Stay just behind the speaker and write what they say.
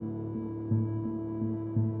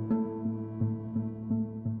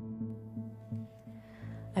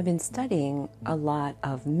I've been studying a lot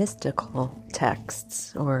of mystical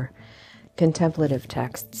texts or contemplative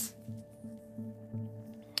texts,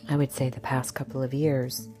 I would say the past couple of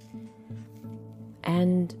years.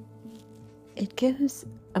 And it gives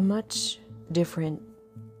a much different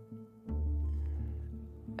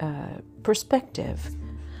perspective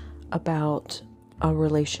about a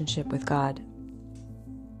relationship with God.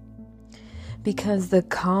 Because the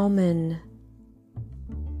common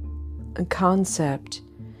concept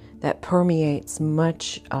that permeates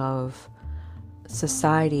much of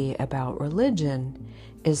society about religion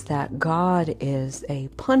is that God is a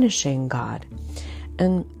punishing God.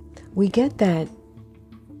 And we get that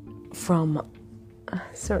from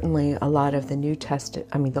certainly a lot of the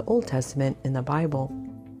the Old Testament in the Bible.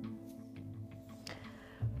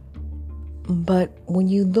 But when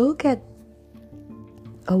you look at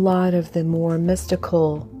a lot of the more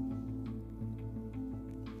mystical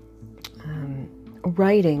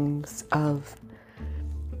writings of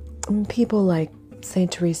people like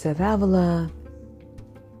Saint Teresa of Avila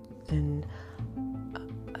and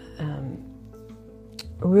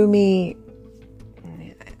Rumi,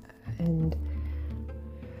 and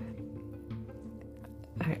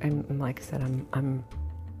I'm like I said, I'm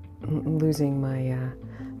losing my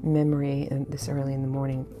memory this early in the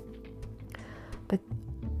morning. But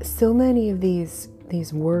so many of these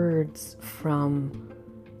words from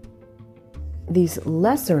these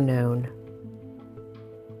lesser known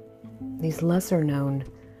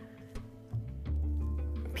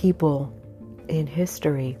people in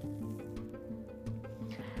history,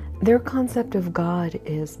 their concept of God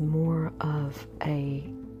is more of a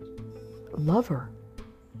lover.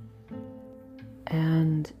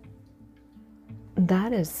 And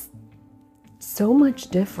that is so much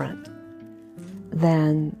different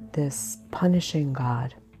than this punishing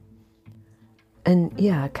God. And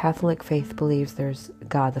yeah, Catholic faith believes there's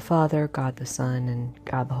God the Father, God the Son, and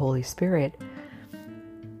God the Holy Spirit.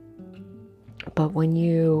 But when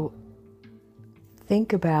you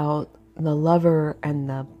think about the lover and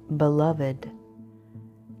the beloved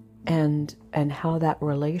and how that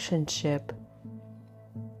relationship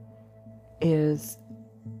is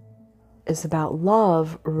about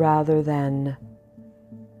love rather than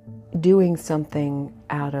doing something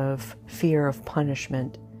out of fear of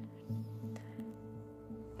punishment,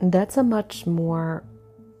 that's a much more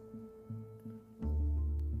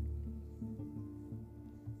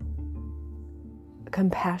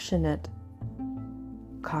compassionate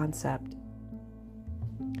concept.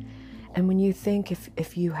 And when you think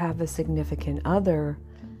if you have a significant other,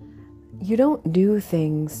 you don't do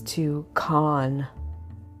things to con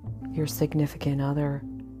your significant other.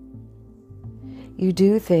 You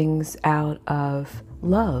do things out of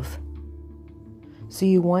love. So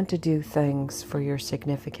you want to do things for your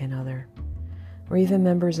significant other, or even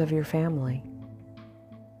members of your family.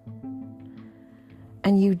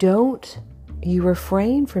 And you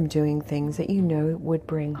refrain from doing things that you know would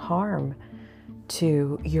bring harm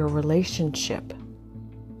to your relationship.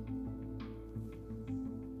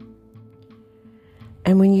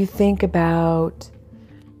 And when you think about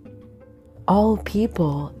all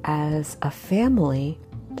people as a family,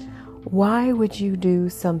 why would you do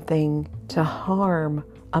something to harm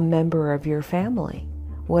a member of your family?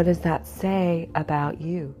 What does that say about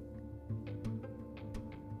you?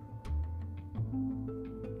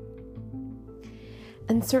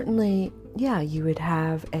 And certainly, yeah, you would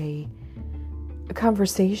have a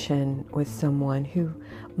conversation with someone who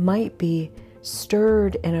might be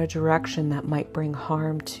stirred in a direction that might bring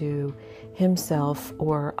harm to himself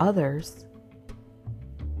or others.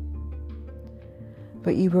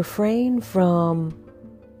 But you refrain from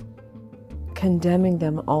condemning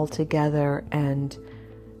them altogether and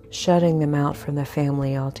shutting them out from the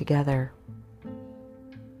family altogether.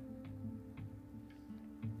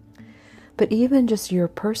 But even just your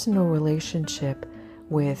personal relationship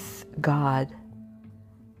with God,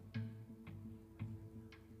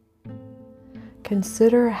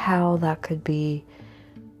 consider how that could be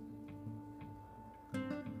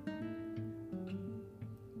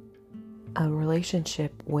a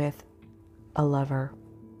relationship with a lover,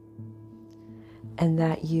 and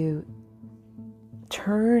that you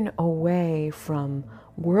turn away from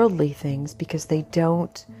worldly things because they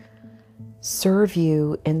don't serve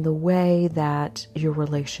you in the way that your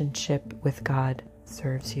relationship with God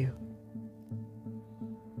serves you.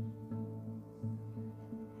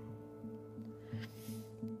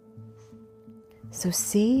 So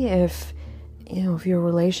see if your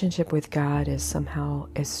relationship with God is somehow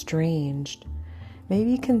estranged.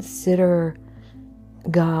 Maybe consider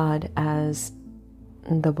God as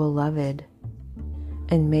the beloved,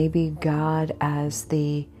 and maybe God as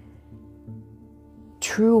the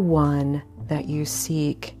true one that you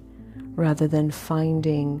seek, rather than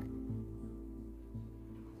finding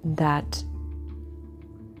that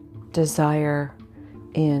desire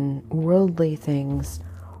in worldly things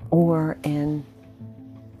or in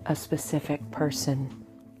a specific person.